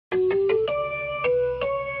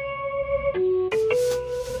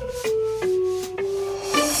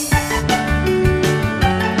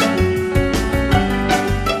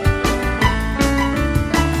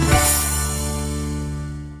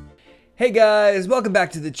Hey guys, welcome back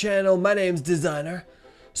to the channel. My name's Designer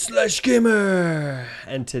 / Gamer,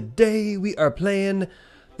 and today we are playing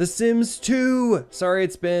The Sims 2. Sorry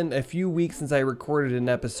it's been a few weeks since I recorded an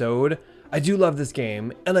episode. I do love this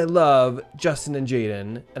game, and I love Justin and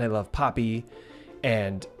Jaiden, and I love Poppy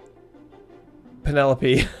and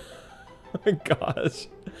Penelope. Oh my gosh.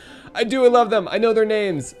 I love them. I know their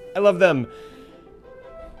names. I love them.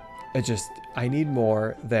 I need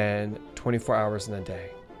more than 24 hours in a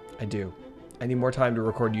day. I do. I need more time to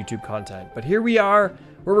record YouTube content. But here we are.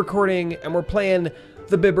 We're recording and we're playing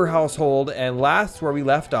the Bibber household. And last where we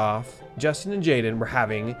left off, Justin and Jaiden were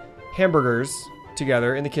having hamburgers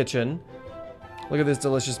together in the kitchen. Look at this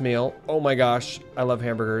delicious meal. Oh my gosh. I love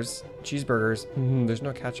hamburgers. Cheeseburgers. There's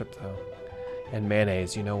no ketchup though. And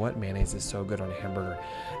mayonnaise. You know what? Mayonnaise is so good on a hamburger.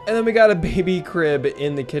 And then we got a baby crib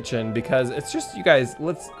in the kitchen because it's just, you guys,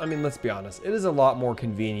 let's be honest. It is a lot more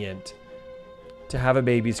convenient to have a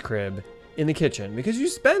baby's crib in the kitchen because you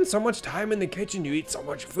spend so much time in the kitchen, you eat so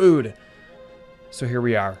much food. So here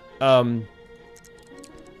we are.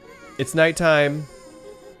 It's nighttime.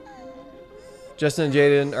 Justin and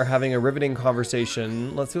Jaiden are having a riveting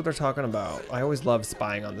conversation. Let's see what they're talking about. I always love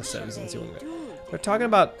spying on The Sims and see what they're talking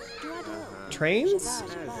about. Trains?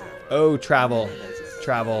 Oh, travel.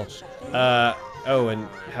 Oh, and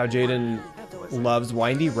how Jaiden loves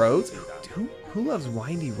windy roads. Who loves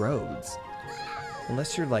windy roads?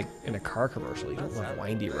 Unless you're like in a car commercial, you don't love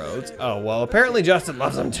windy roads. Oh, well, apparently Justin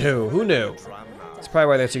loves them too. Who knew? That's probably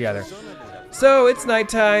why they're together. So it's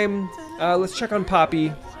nighttime. Let's check on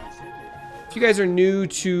Poppy. If you guys are new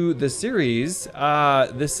to the series,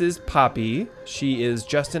 this is Poppy. She is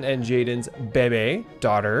Justin and Jaiden's baby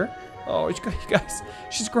daughter. Oh, you guys,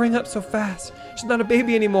 she's growing up so fast. She's not a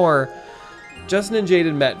baby anymore. Justin and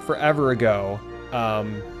Jaiden met forever ago.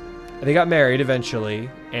 They got married eventually,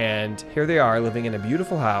 and here they are living in a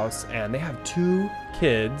beautiful house, and they have 2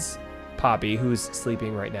 kids. Poppy, who's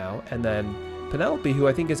sleeping right now, and then Penelope, who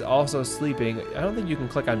I think is also sleeping. I don't think you can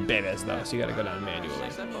click on babies though, so you gotta go down manually.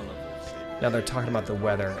 Now they're talking about the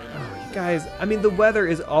weather. Oh, you guys, I mean, the weather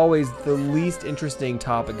is always the least interesting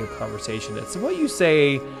topic of conversation. It's what you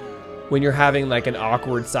say when you're having like an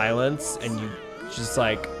awkward silence and you just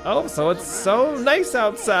like, oh, so it's so nice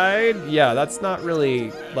outside. Yeah, that's not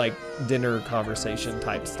really like dinner conversation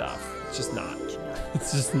type stuff. It's just not.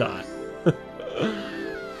 It's just not.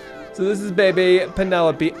 So this is baby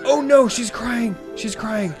Penelope. Oh no, she's crying. She's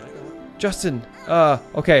crying. Justin,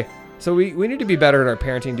 okay. So we need to be better at our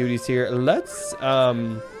parenting duties here. Let's,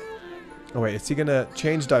 oh wait, is he gonna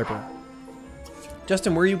change diaper?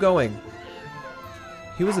 Justin, where are you going?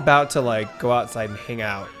 He was about to like go outside and hang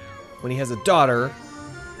out when he has a daughter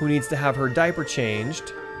who needs to have her diaper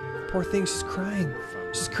changed. Poor thing, she's crying.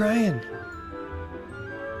 She's crying.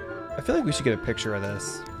 I feel like we should get a picture of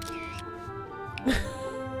this.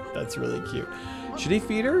 That's really cute. Should he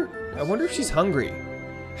feed her? I wonder if she's hungry.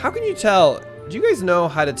 How can you tell? Do you guys know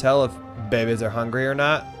how to tell if babies are hungry or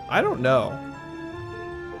not? I don't know.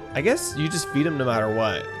 I guess you just feed them no matter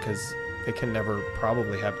what, because they can never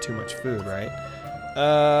probably have too much food, right?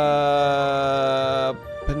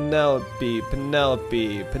 Penelope.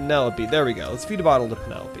 There we go. Let's feed a bottle to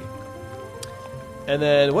Penelope. And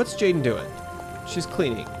then what's Jaiden doing? She's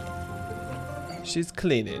cleaning. She's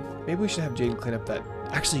cleaning. Maybe we should have Jaiden clean up that.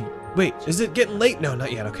 Actually, wait, is it getting late? No,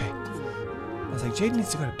 not yet. Okay. I was like, Jaiden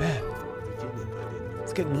needs to go to bed.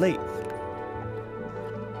 It's getting late.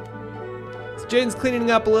 So Jaiden's cleaning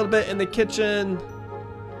up a little bit in the kitchen.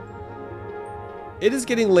 It is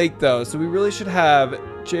getting late though, so we really should have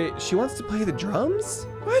she wants to play the drums?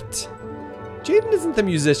 What? Jaiden isn't the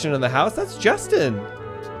musician in the house, that's Justin.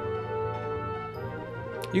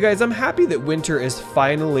 You guys, I'm happy that winter is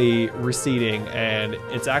finally receding and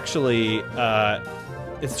it's actually,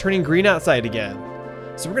 it's turning green outside again.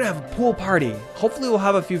 So we're gonna have a pool party. Hopefully we'll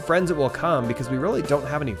have a few friends that will come because we really don't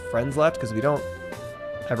have any friends left because we don't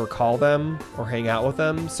ever call them or hang out with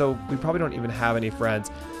them. So we probably don't even have any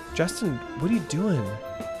friends. Justin, what are you doing?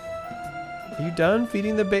 Are you done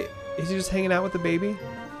feeding the baby? Is he just hanging out with the baby?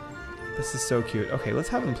 This is so cute. Okay, let's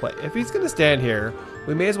have him play. If he's gonna stand here,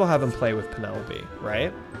 we may as well have him play with Penelope,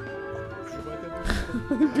 right?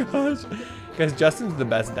 Oh my gosh. Guys, Justin's the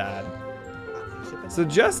best dad. So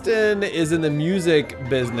Justin is in the music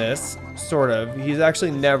business, sort of. He's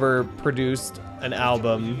actually never produced an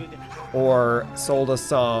album or sold a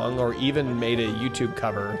song or even made a YouTube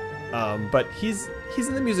cover. But he's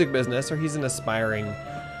in the music business, or he's an aspiring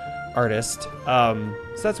artist. So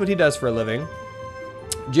that's what he does for a living.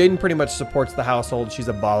 Jaiden pretty much supports the household. She's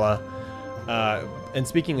a bala. And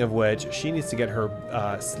speaking of which, she needs to get her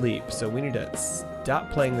sleep. So we need to stop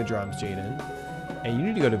playing the drums, Jaiden. And you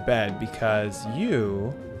need to go to bed because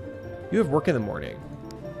you have work in the morning.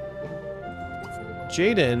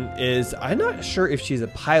 Jaiden is, I'm not sure if she's a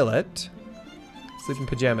pilot. Sleep in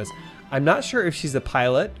pajamas. I'm not sure if she's a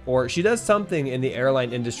pilot or she does something in the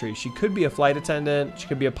airline industry. She could be a flight attendant. She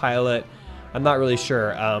could be a pilot. I'm not really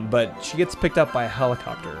sure. But she gets picked up by a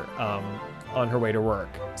helicopter on her way to work.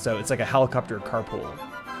 So it's like a helicopter carpool.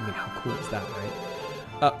 I mean, how cool is that,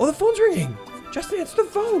 right? Oh, the phone's ringing. Justin, answer the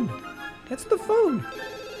phone. Answer the phone.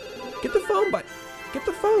 Get the phone, bud. Get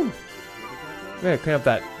the phone. We gotta clean up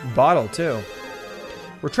that bottle, too.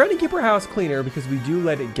 We're trying to keep our house cleaner because we do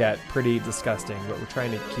let it get pretty disgusting, but we're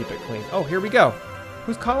trying to keep it clean. Oh, here we go.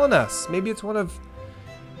 Who's calling us? Maybe it's one of...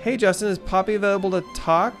 Hey, Justin, is Poppy available to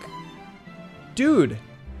talk? Dude.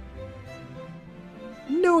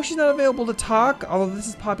 No, she's not available to talk. Although this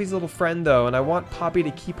is Poppy's little friend, though, and I want Poppy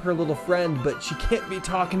to keep her little friend, but she can't be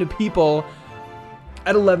talking to people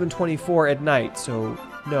at 11:24 at night. So,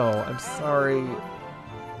 no, I'm sorry.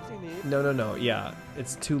 No. Yeah,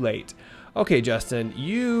 it's too late. Okay, Justin,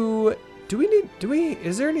 is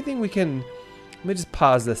there anything we can, let me just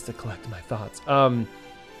pause this to collect my thoughts.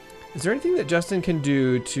 Is there anything that Justin can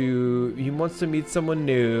do he wants to meet someone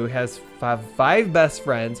new, has five best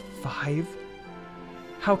friends, 5?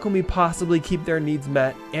 How can we possibly keep their needs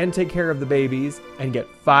met and take care of the babies and get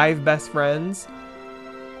 5 best friends?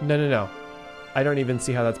 No. I don't even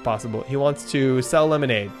see how that's possible. He wants to sell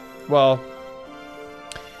lemonade. Well,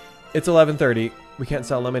 it's 11:30. We can't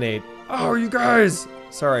sell lemonade. Oh, you guys!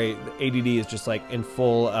 Sorry, the ADD is just like in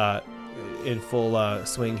full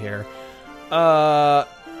swing here. How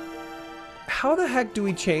the heck do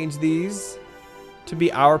we change these to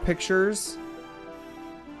be our pictures?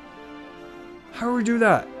 How do we do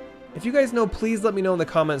that? If you guys know, please let me know in the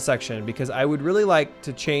comment section because I would really like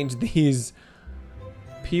to change these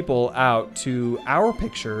people out to our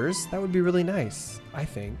pictures. That would be really nice, I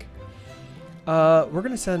think. We're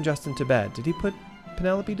gonna send Justin to bed. Did he put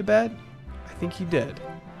Penelope to bed? I think he did.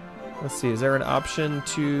 Let's see, is there an option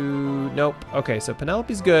to... Nope. Okay, so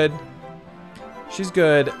Penelope's good. She's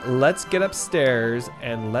good. Let's get upstairs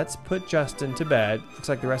and let's put Justin to bed. Looks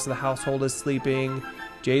like the rest of the household is sleeping.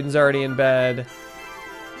 Jaiden's already in bed.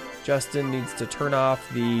 Justin needs to turn off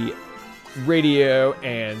the radio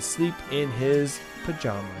and sleep in his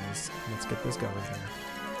pajamas. Let's get this going here.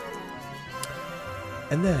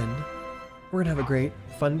 And then we're gonna have a great,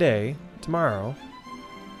 fun day tomorrow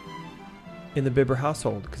in the Bibber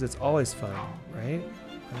household because it's always fun, right?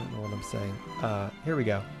 I don't know what I'm saying. Here we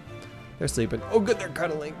go. They're sleeping. Oh, good, they're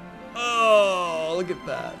cuddling. Oh, look at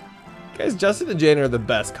that. Guys, Justin and Jaiden are the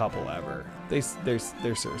best couple ever. They're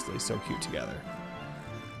seriously so cute together.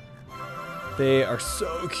 They are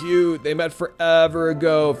so cute. They met forever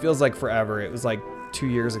ago. Feels like forever. It was like 2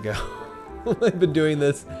 years ago. I've been doing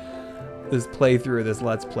this playthrough, this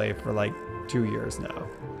Let's Play for like 2 years now.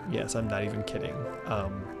 Yes, I'm not even kidding.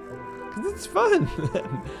 Because it's fun.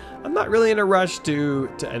 I'm not really in a rush to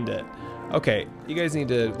end it. Okay, you guys need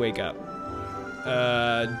to wake up.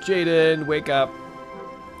 Jaiden, wake up.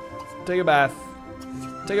 Take a bath.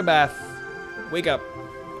 Take a bath. Wake up.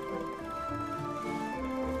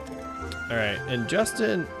 All right, and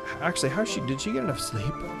Justin, actually, did she get enough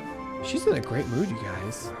sleep? She's in a great mood, you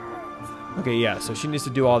guys. Okay, yeah, so she needs to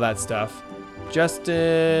do all that stuff.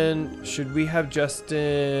 Justin, should we have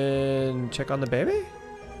Justin check on the baby?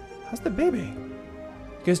 How's the baby?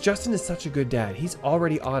 Because Justin is such a good dad. He's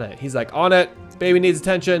already on it. He's like, on it. Baby needs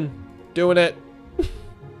attention. Doing it.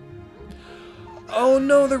 Oh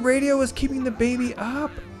no, the radio is keeping the baby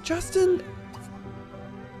up. Justin,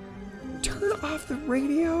 turn off the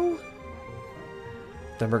radio.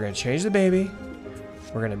 Then we're gonna change the baby.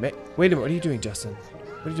 We're gonna make, wait a minute, what are you doing, Justin?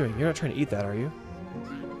 What are you doing? You're not trying to eat that, are you?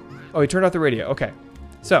 Oh, he turned off the radio, okay.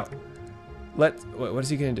 So, what is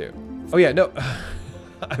he gonna do? Oh yeah, no,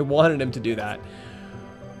 I wanted him to do that.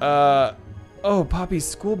 Oh, Poppy's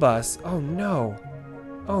school bus. Oh no.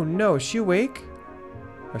 Oh no, is she awake?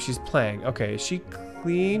 Oh, she's playing. Okay, is she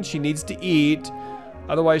clean? She needs to eat.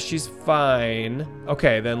 Otherwise, she's fine.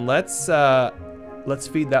 Okay, then let's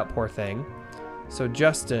feed that poor thing. So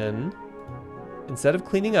Justin, instead of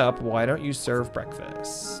cleaning up, why don't you serve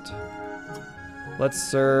breakfast? Let's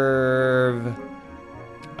serve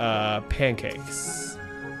pancakes.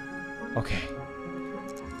 Okay.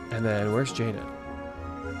 And then where's Jaiden?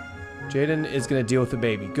 Jaiden is gonna deal with the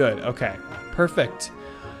baby. Good, okay, perfect.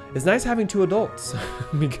 It's nice having 2 adults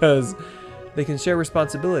because they can share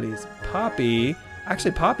responsibilities. Poppy,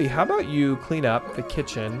 actually Poppy, how about you clean up the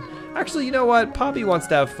kitchen? Actually, you know what? Poppy wants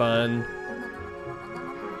to have fun.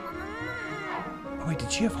 Oh wait,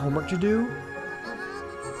 did she have homework to do?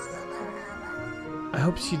 I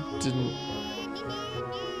hope she didn't.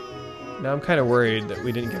 Now I'm kind of worried that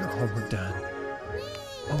we didn't get our homework done.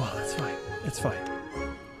 Oh well, it's fine. It's fine.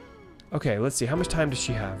 Okay, let's see. How much time does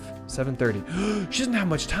she have? 7:30. She doesn't have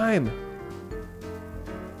much time.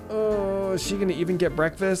 Oh, is she gonna even get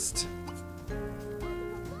breakfast?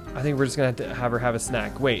 I think we're just gonna have to have her have a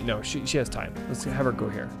snack. Wait, no, she has time. Let's have her go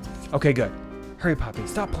here. Okay, good. Hurry, Poppy.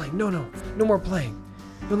 Stop playing. No more playing.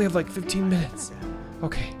 We only have like 15 minutes.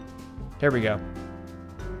 Okay, there we go.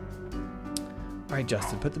 All right,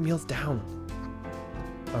 Justin, put the meals down.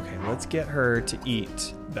 Okay, let's get her to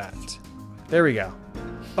eat that. There we go.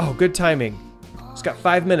 Oh, good timing. She's got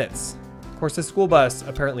 5 minutes. Of course, the school bus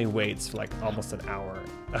apparently waits for like almost an hour.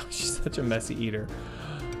 Oh, she's such a messy eater.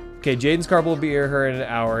 Okay, Jaiden's car will be here in an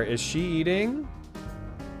hour. Is she eating?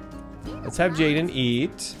 Let's have Jaiden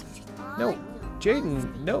eat. No,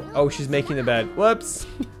 Jaiden, no. Oh, she's making the bed. Whoops.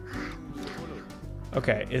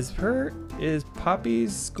 Okay, is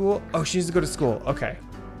Poppy's school? Oh, she needs to go to school. Okay.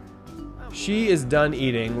 She is done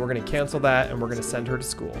eating. We're gonna cancel that and we're gonna send her to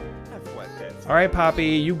school. All right, Poppy,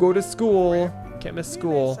 you go to school. Can't miss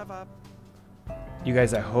school. You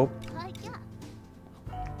guys, I hope.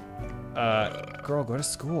 Girl, go to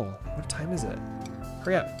school. What time is it?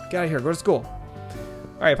 Hurry up, get out of here, go to school.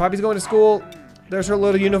 All right, Poppy's going to school. There's her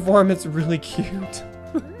little uniform, it's really cute.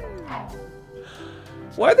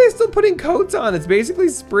 Why are they still putting coats on? It's basically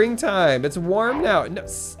springtime. It's warm now. No,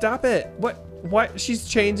 stop it. What? She's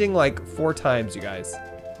changing like 4 times, you guys.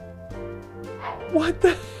 What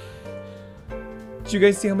the? Did you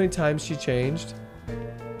guys see how many times she changed?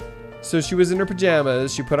 So she was in her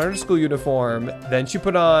pajamas, she put on her school uniform, then she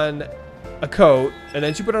put on a coat, and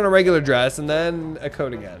then she put on a regular dress, and then a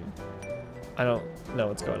coat again. I don't know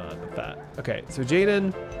what's going on with that. Okay, so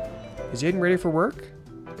Jaiden, is Jaiden ready for work?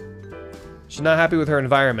 She's not happy with her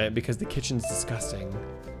environment because the kitchen's disgusting.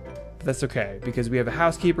 But that's okay, because we have a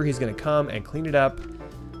housekeeper. He's gonna come and clean it up.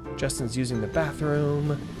 Justin's using the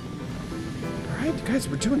bathroom. All right, you guys,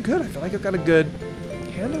 we're doing good. I feel like I've got a good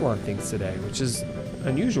handle on things today, which is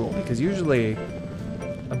unusual because usually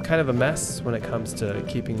I'm kind of a mess when it comes to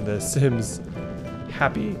keeping the Sims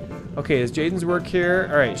happy. Okay, is Jaiden's work here?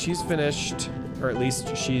 All right, she's finished, or at least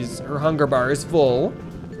her hunger bar is full.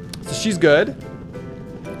 So she's good.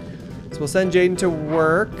 So we'll send Jaiden to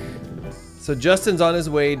work. So Justin's on his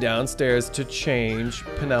way downstairs to change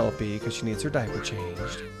Penelope because she needs her diaper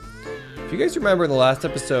changed. If you guys remember in the last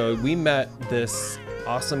episode, we met this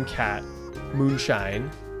awesome cat, Moonshine.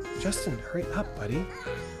 Justin, hurry up, buddy.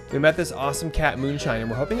 We met this awesome cat, Moonshine, and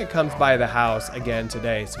we're hoping it comes by the house again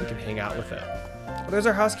today so we can hang out with it. Oh, there's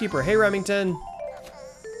our housekeeper. Hey, Remington.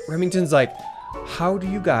 Remington's like, how do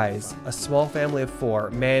you guys, a small family of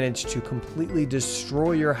 4, manage to completely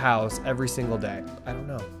destroy your house every single day? I don't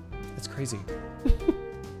know. It's crazy.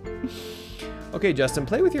 Okay, Justin,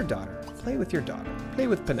 play with your daughter. Play with your daughter. Play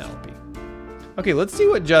with Penelope. Okay, let's see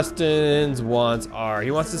what Justin's wants are.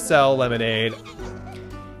 He wants to sell lemonade.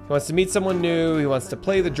 He wants to meet someone new. He wants to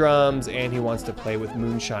play the drums, and he wants to play with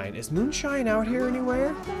Moonshine. Is Moonshine out here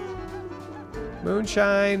anywhere?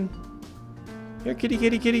 Moonshine. Here, kitty,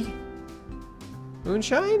 kitty, kitty.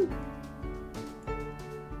 Moonshine?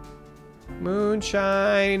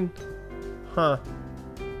 Moonshine. Huh.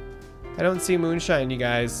 I don't see Moonshine, you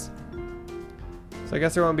guys. So I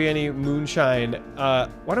guess there won't be any Moonshine.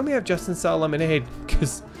 Why don't we have Justin sell lemonade?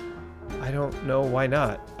 Because I don't know why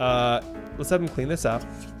not. Let's have him clean this up.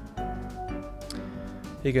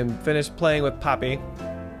 He can finish playing with Poppy.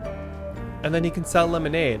 And then he can sell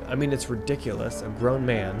lemonade. I mean, it's ridiculous. A grown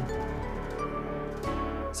man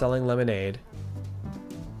selling lemonade.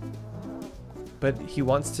 But he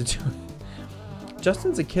wants to do it.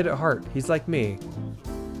 Justin's a kid at heart. He's like me.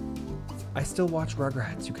 I still watch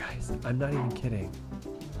Rugrats, you guys. I'm not even kidding.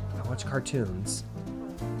 I watch cartoons.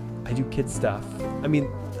 I do kid stuff. I mean,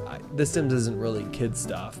 The Sims isn't really kid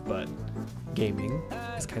stuff, but gaming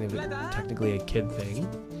is kind of technically a kid thing.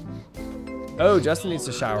 Oh, Justin needs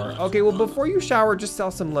to shower. Okay, well, before you shower, just sell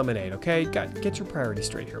some lemonade, okay? Get your priorities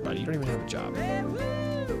straight here, buddy. You don't even have a job.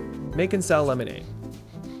 Make and sell lemonade.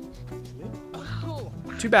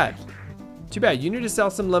 Too bad. Too bad. You need to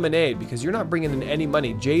sell some lemonade because you're not bringing in any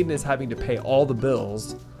money. Jaiden is having to pay all the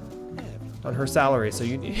bills on her salary, so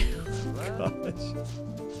you need... Oh, gosh.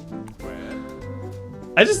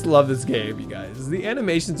 I just love this game, you guys. The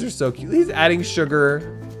animations are so cute. He's adding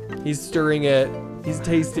sugar. He's stirring it. He's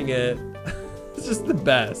tasting it. It's just the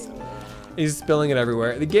best. He's spilling it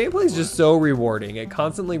everywhere. The gameplay is just so rewarding. It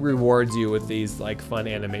constantly rewards you with these like fun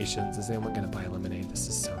animations. Is anyone gonna buy lemonade? This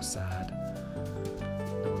is so sad.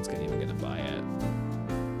 No one's even gonna buy it.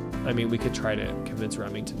 I mean, we could try to convince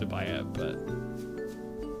Remington to buy it, but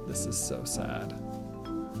this is so sad.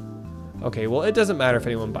 Okay, well, it doesn't matter if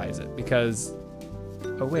anyone buys it because...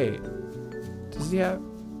 Oh, wait. Does he have...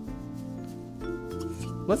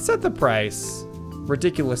 Let's set the price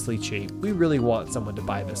ridiculously cheap. We really want someone to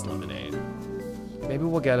buy this lemonade. Maybe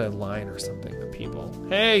we'll get a line or something of people.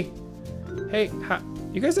 Hey! Hey,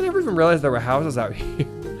 you guys never even realized there were houses out here.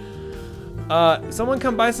 Someone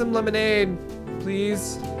come buy some lemonade,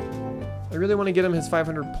 please. I really want to get him his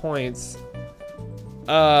 500 points.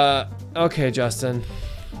 Okay, Justin.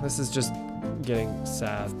 This is just getting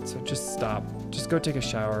sad, so just stop. Just go take a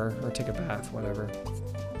shower or take a bath, whatever.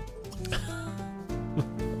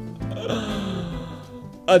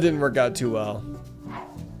 That didn't work out too well.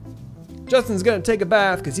 Justin's gonna take a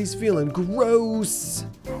bath because he's feeling gross.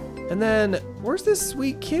 And then, where's this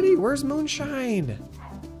sweet kitty? Where's Moonshine?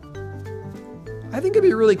 I think it'd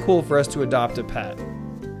be really cool for us to adopt a pet.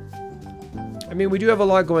 I mean, we do have a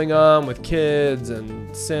lot going on with kids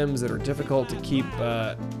and Sims that are difficult to keep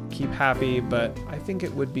happy, but I think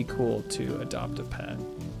it would be cool to adopt a pet.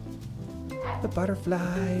 The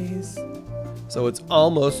butterflies. So it's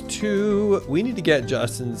almost 2. We need to get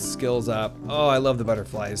Justin's skills up. Oh, I love the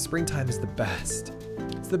butterflies. Springtime is the best.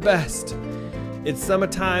 It's the best. It's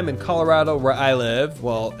summertime in Colorado where I live.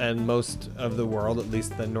 Well, and most of the world, at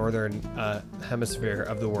least the northern hemisphere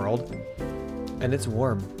of the world. And it's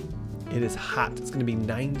warm. It is hot. It's gonna be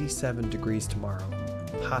 97 degrees tomorrow.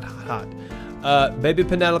 Hot, hot, hot. Baby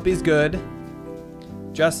Penelope's good.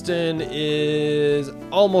 Justin is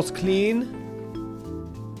almost clean.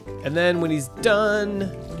 And then when he's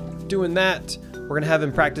done doing that, we're gonna have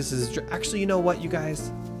him practice his... Actually, you know what, you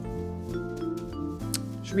guys?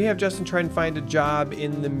 Should we have Justin try and find a job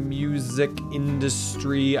in the music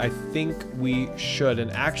industry? I think we should.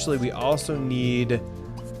 And actually, we also need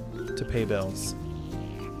to pay bills.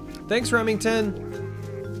 Thanks, Remington.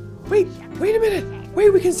 Wait a minute.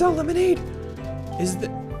 Wait, we can sell lemonade. Is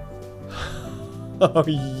the... Oh,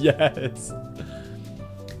 yes.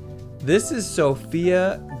 This is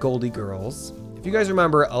Sophia Goldy Girls. If you guys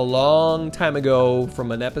remember, a long time ago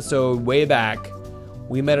from an episode way back,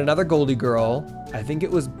 we met another Goldy girl. I think it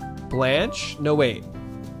was Blanche. No, wait.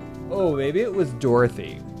 Oh, maybe it was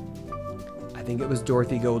Dorothy. I think it was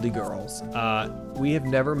Dorothy Goldy Girls. We have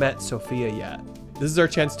never met Sophia yet. This is our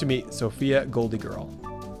chance to meet Sophia Goldy Girl.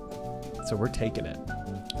 So we're taking it.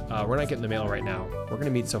 We're not getting the mail right now. We're gonna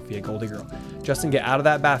meet Sophia Goldy Girl. Justin, get out of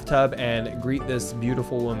that bathtub and greet this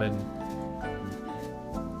beautiful woman.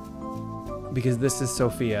 Because this is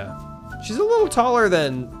Sophia. She's a little taller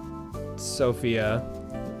than Sophia,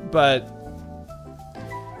 but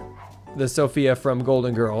the Sophia from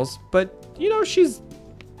Golden Girls. But you know,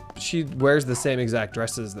 she wears the same exact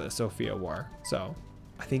dresses that Sophia wore. So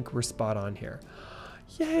I think we're spot on here.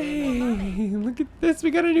 Yay! Look at this,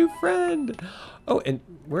 we got a new friend. Oh, and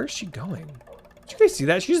where is she going? Did you guys see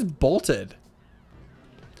that? She just bolted.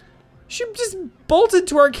 She just bolted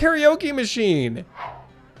to our karaoke machine.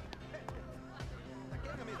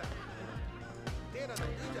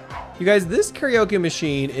 You guys, this karaoke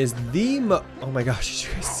machine is the oh my gosh, did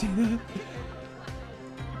you guys see that?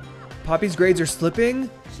 Poppy's grades are slipping?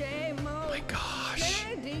 Oh my gosh.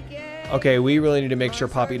 Okay, we really need to make sure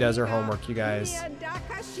Poppy does her homework, you guys.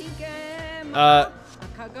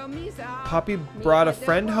 Poppy brought a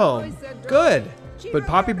friend home. Good. But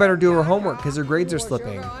Poppy better do her homework because her grades are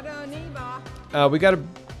slipping. We got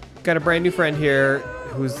a brand new friend here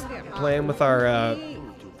who's playing with our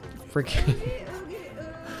freaking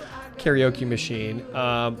karaoke machine.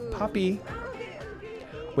 Poppy.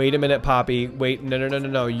 Wait a minute, Poppy. Wait,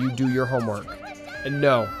 no. You do your homework.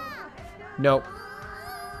 No. No.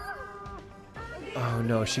 Oh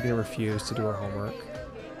no, is she gonna refuse to do her homework?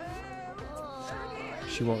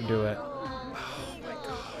 She won't do it. Oh my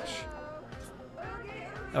gosh.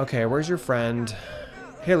 Okay, where's your friend?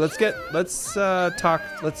 Here, let's talk.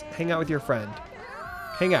 Let's hang out with your friend.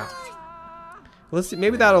 Hang out. Let's see,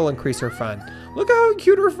 maybe that'll increase her fun. Look how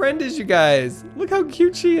cute her friend is, you guys. Look how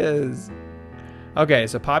cute she is. Okay,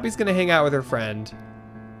 so Poppy's gonna hang out with her friend.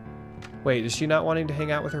 Wait, is she not wanting to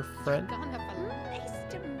hang out with her friend?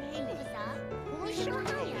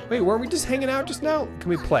 Wait, weren't we just hanging out just now? Can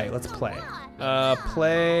we play? Let's play.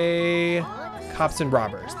 Play Cops and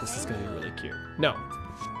Robbers. This is gonna be really cute. No.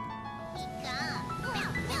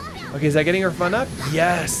 Okay, is that getting her fun up?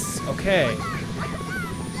 Yes. Okay.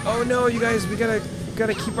 Oh no, you guys, we gotta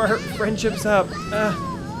keep our friendships up.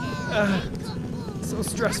 So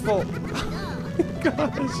stressful. Oh my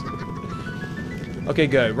gosh. Okay,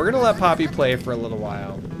 good. We're gonna let Poppy play for a little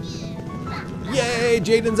while. Yay,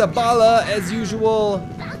 Jaiden's a bala as usual.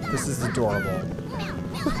 This is adorable.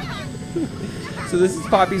 So this is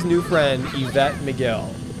Poppy's new friend, Yvette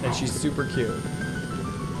McGill, and she's super cute.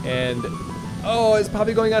 And oh, is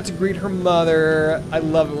Poppy going out to greet her mother? I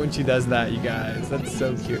love it when she does that, you guys. That's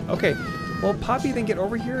so cute. Okay, well, Poppy, then get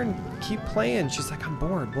over here and keep playing. She's like, I'm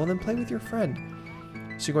bored. Well, then play with your friend.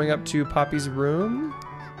 Is she going up to Poppy's room?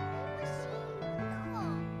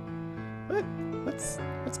 What?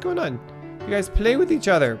 What's going on? You guys play with each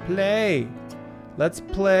other. Play. Let's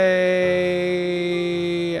play.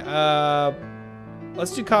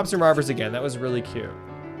 Let's do Cops and Robbers again. That was really cute.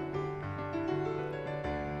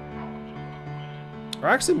 Or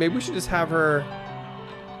actually, maybe we should just have her.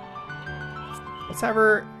 Let's have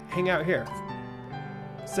her hang out here.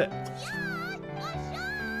 Sit.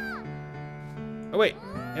 Oh wait,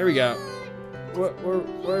 here we go.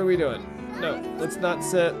 What are we doing? No, let's not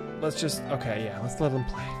sit. Let's just, okay, yeah, let's let them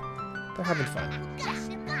play. They're having fun.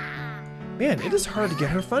 Man, it is hard to get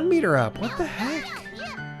her fun meter up. What the heck?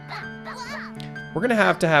 We're gonna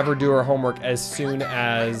have to have her do her homework as soon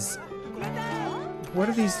as... What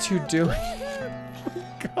are these two doing?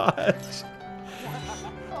 Gosh.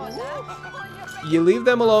 You leave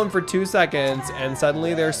them alone for 2 seconds and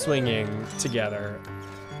suddenly they're swinging together.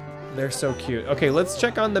 They're so cute. Okay, let's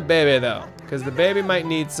check on the baby though, because the baby might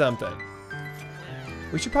need something.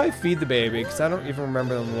 We should probably feed the baby, because I don't even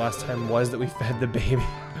remember when the last time was that we fed the baby.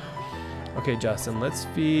 Okay, Justin, let's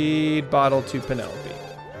feed bottle to Penelope.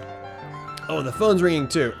 Oh, the phone's ringing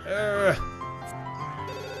too. All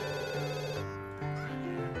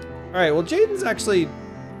right, well, Jaiden's actually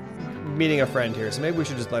meeting a friend here, so maybe we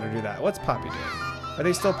should just let her do that. What's Poppy doing? Are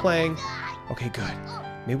they still playing? Okay, good.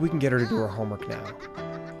 Maybe we can get her to do her homework now.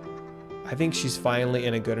 I think she's finally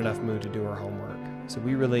in a good enough mood to do her homework. So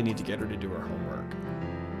we really need to get her to do her homework.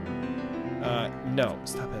 No,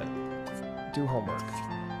 stop it. Do homework.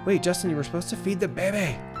 Wait, Justin, you were supposed to feed the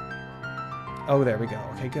baby. Oh, there we go.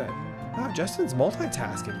 Okay, good. Wow, Justin's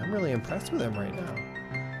multitasking. I'm really impressed with him right now.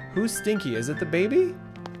 Who's stinky? Is it the baby?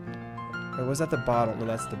 Or was that the bottle? No,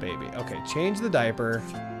 that's the baby. Okay, change the diaper.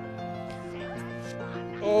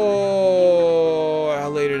 Oh, how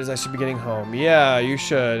late it is. I should be getting home. Yeah, you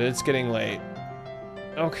should. It's getting late.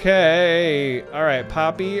 Okay. All right,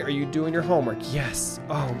 Poppy, are you doing your homework? Yes.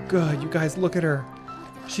 Oh, good. You guys, look at her.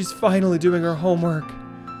 She's finally doing her homework.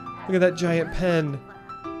 Look at that giant pen.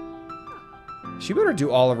 She better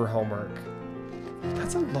do all of her homework.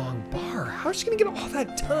 That's a long bar. How's she gonna get all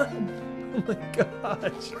that done? Oh my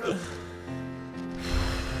gosh.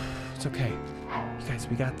 It's okay. You guys,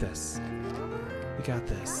 we got this. We got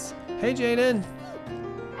this. Hey, Jaiden.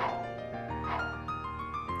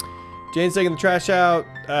 Jaiden's taking the trash out.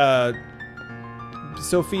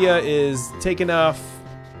 Sophia is taking off.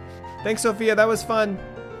 Thanks, Sophia. That was fun.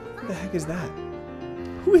 Who the heck is that?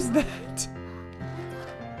 Who is that?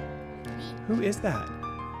 Who is that?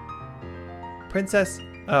 Princess.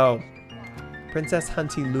 Oh. Princess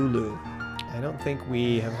Hunty Lulu. I don't think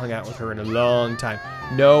we have hung out with her in a long time.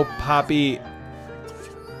 No, Poppy.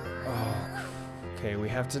 Oh, okay, we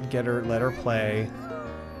have to get her, let her play.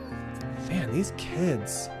 Man, these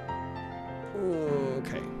kids. Ooh,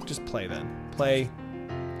 okay, just play then. Play.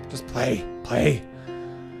 Just play. Play.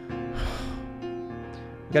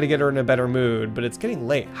 Gotta get her in a better mood, but it's getting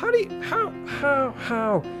late. How?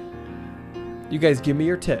 You guys, give me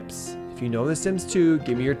your tips. If you know The Sims 2,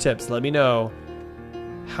 give me your tips. Let me know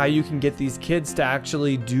how you can get these kids to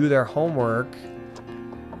actually do their homework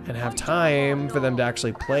and have time for them to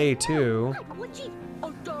actually play too.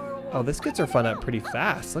 Oh, this gets her fun up pretty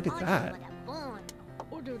fast. Look at that.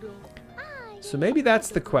 So maybe that's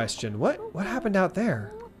the question. What happened out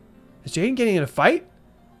there? Is Jaiden getting in a fight?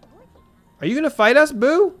 Are you gonna fight us,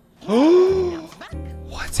 Boo?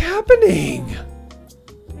 What's happening?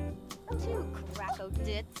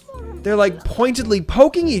 They're like pointedly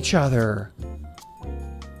poking each other.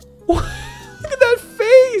 Look at that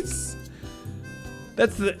face.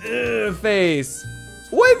 That's the face.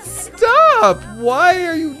 What? Stop! Why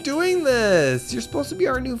are you doing this? You're supposed to be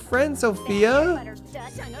our new friend, Sophia.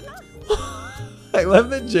 I love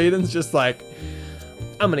that Jaiden's just like,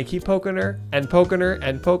 I'm gonna keep poking her and poking her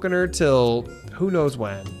and poking her till who knows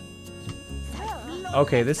when.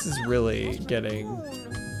 Okay, this is really getting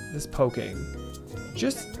this poking.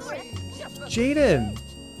 Just Jaiden,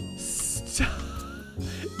 stop.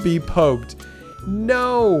 Be poked.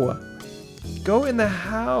 No, go in the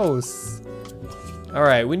house. All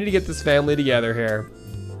right, we need to get this family together here.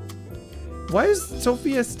 Why is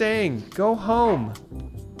Sophia staying? Go home.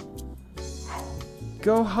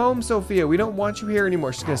 Go home, Sophia. We don't want you here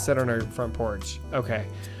anymore. She's gonna sit on our front porch. Okay.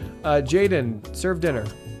 Jaiden, serve dinner.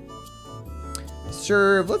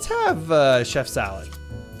 Serve, let's have chef salad.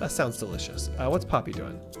 That sounds delicious. What's Poppy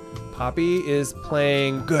doing? Poppy is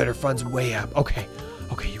playing, good, her fun's way up. Okay,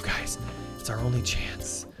 okay, you guys, it's our only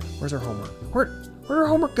chance. Where's her homework? Where'd her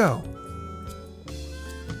homework go?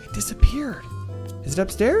 It disappeared. Is it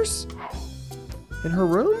upstairs? In her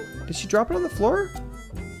room? Did she drop it on the floor?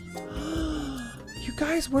 You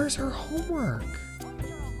guys, where's her homework?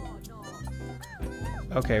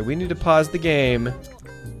 Okay, we need to pause the game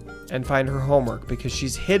and find her homework because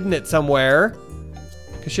she's hidden it somewhere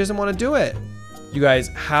because she doesn't want to do it. You guys,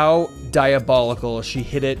 how diabolical. She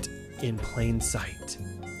hid it in plain sight.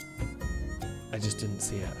 I just didn't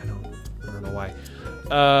see it. I don't know why.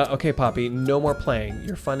 Okay, Poppy, no more playing.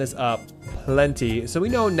 Your fun is up plenty. So we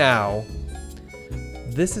know now.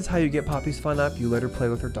 This is how you get Poppy's fun up. You let her play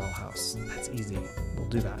with her dollhouse. That's easy. We'll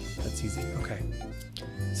do that. That's easy. Okay.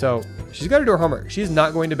 So she's got to do her homework. She's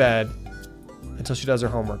not going to bed until she does her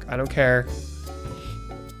homework. I don't care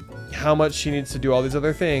how much she needs to do all these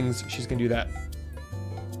other things. She's going to do that.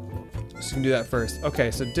 She's going to do that first.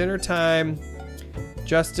 Okay, so dinner time.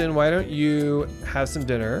 Justin, why don't you have some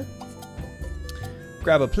dinner?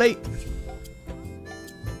 Grab a plate.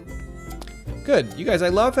 Good. You guys, I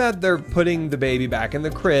love that they're putting the baby back in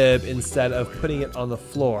the crib instead of putting it on the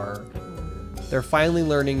floor. They're finally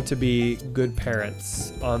learning to be good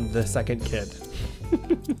parents on the second kid.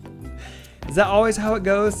 Is that always how it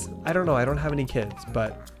goes? I don't know. I don't have any kids,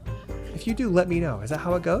 but if you do, let me know. Is that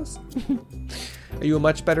how it goes? Are you a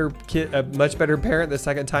much better parent the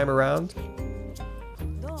second time around?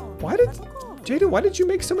 Jaiden, why did you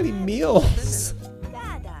make so many meals?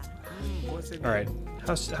 All right.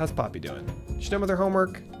 How's Poppy doing? She done with her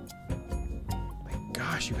homework? My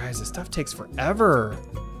gosh, you guys, this stuff takes forever.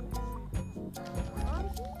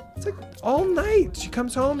 It's like all night. She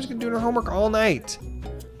comes home, she's gonna do her homework all night.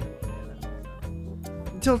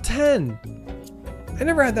 Until 10. I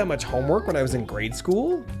never had that much homework when I was in grade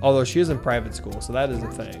school. Although she is in private school, so that is a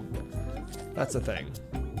thing. That's a thing.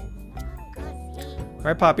 All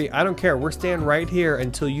right, Poppy, I don't care. We're staying right here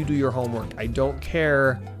until you do your homework. I don't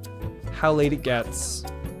care how late it gets.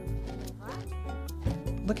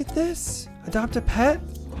 Look at this. Adopt a pet.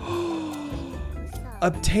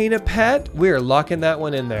 Obtain a pet. We're locking that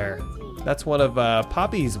one in there. That's one of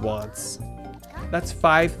Poppy's wants. That's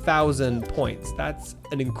 5,000 points. That's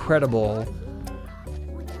an incredible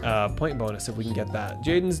point bonus if we can get that.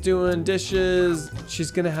 Jaiden's doing dishes. She's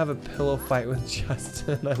gonna have a pillow fight with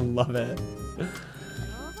Justin. I love it.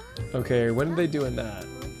 Okay, when are they doing that?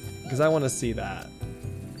 Because I want to see that.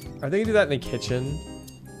 Are they gonna do that in the kitchen?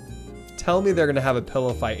 Tell me they're gonna have a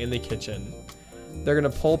pillow fight in the kitchen. They're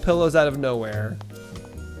gonna pull pillows out of nowhere.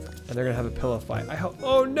 And they're gonna have a pillow fight. I hope.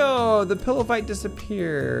 Oh no, the pillow fight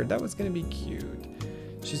disappeared. That was gonna be cute.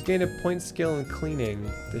 She's gained a point skill in cleaning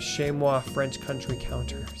the chamois French country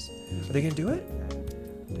counters. Are they gonna do it?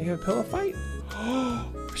 They gonna have a pillow fight? Oh,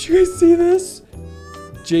 did you guys see this?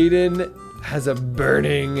 Jaiden has a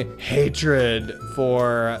burning hatred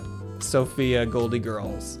for Sophia Goldy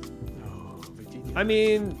girls. I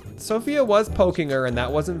mean, Sophia was poking her and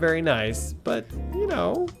that wasn't very nice, but you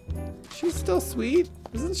know, she's still sweet,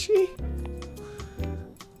 isn't she?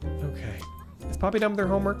 Okay. Is Poppy done with her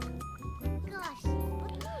homework?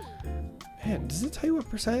 Man, does it tell you what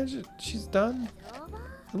percentage she's done?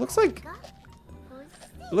 It looks like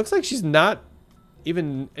she's not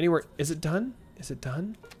even anywhere. Is it done? Is it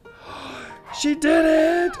done? She did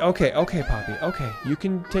it! Okay, okay, Poppy. Okay, you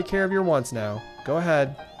can take care of your wants now. Go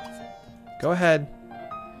ahead. Go ahead.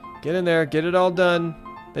 Get in there. Get it all done.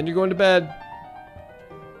 Then you're going to bed.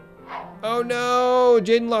 Oh no!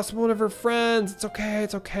 Jaiden lost one of her friends. It's okay.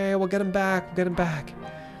 It's okay. We'll get him back. We'll get him back.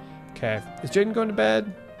 Okay. Is Jaiden going to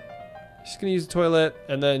bed? She's going to use the toilet.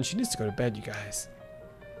 And then she needs to go to bed, you guys.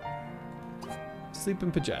 Sleep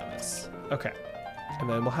in pajamas. Okay. And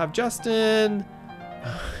then we'll have Justin.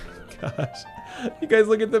 Oh my gosh. You guys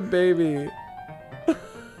look at the baby.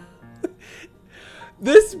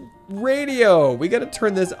 This radio. We got to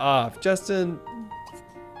turn this off. Justin,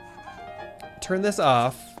 turn this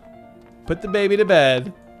off. Put the baby to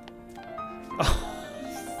bed.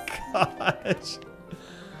 Oh gosh.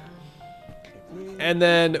 And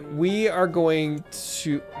then we are going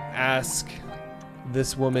to ask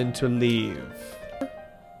this woman to leave.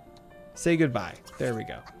 Say goodbye. There we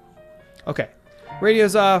go. Okay.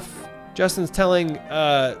 Radio's off. Justin's telling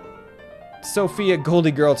Sophia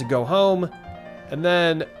Goldy girl to go home. And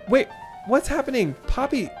then, wait, what's happening?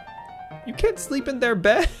 Poppy, you can't sleep in their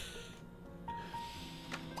bed.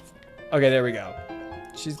 Okay, there we go.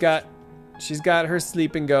 She's got her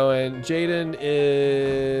sleeping going. Jaiden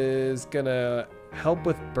is gonna help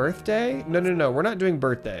with birthday. No, we're not doing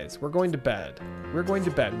birthdays. We're going to bed. We're going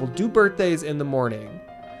to bed. We'll do birthdays in the morning.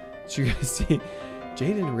 So you guys see,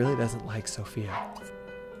 Jaiden really doesn't like Sophia.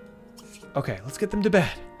 Okay, let's get them to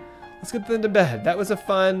bed. Let's get them to bed. That was a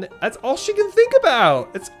fun. That's all she can think about.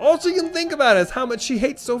 It's all she can think about is how much she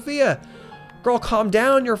hates Sophia. Girl, calm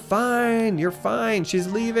down. You're fine. You're fine.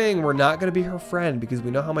 She's leaving. We're not going to be her friend because we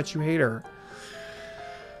know how much you hate her.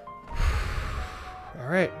 All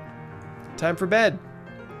right. Time for bed.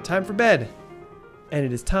 Time for bed. And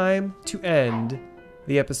it is time to end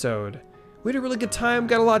the episode. We had a really good time.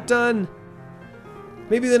 Got a lot done.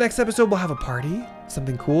 Maybe the next episode we'll have a party.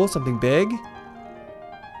 Something cool. Something big.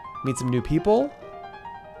 Meet some new people.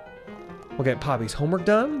 We'll get Poppy's homework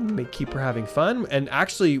done. Keep her having fun. And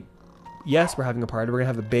actually, yes, we're having a party. We're going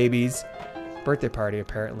to have the baby's birthday party,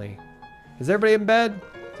 apparently. Is everybody in bed?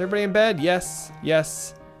 Is everybody in bed? Yes.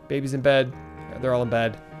 Yes. Baby's in bed. They're all in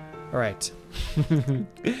bed. All right.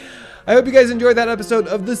 I hope you guys enjoyed that episode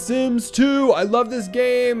of The Sims 2. I love this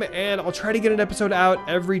game, and I'll try to get an episode out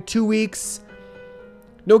every 2 weeks.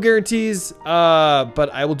 No guarantees, but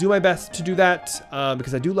I will do my best to do that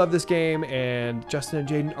because I do love this game, and Justin and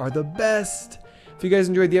Jaiden are the best. If you guys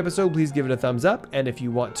enjoyed the episode, please give it a thumbs up, and if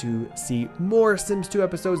you want to see more Sims 2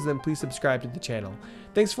 episodes, then please subscribe to the channel.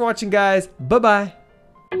 Thanks for watching, guys. Bye-bye.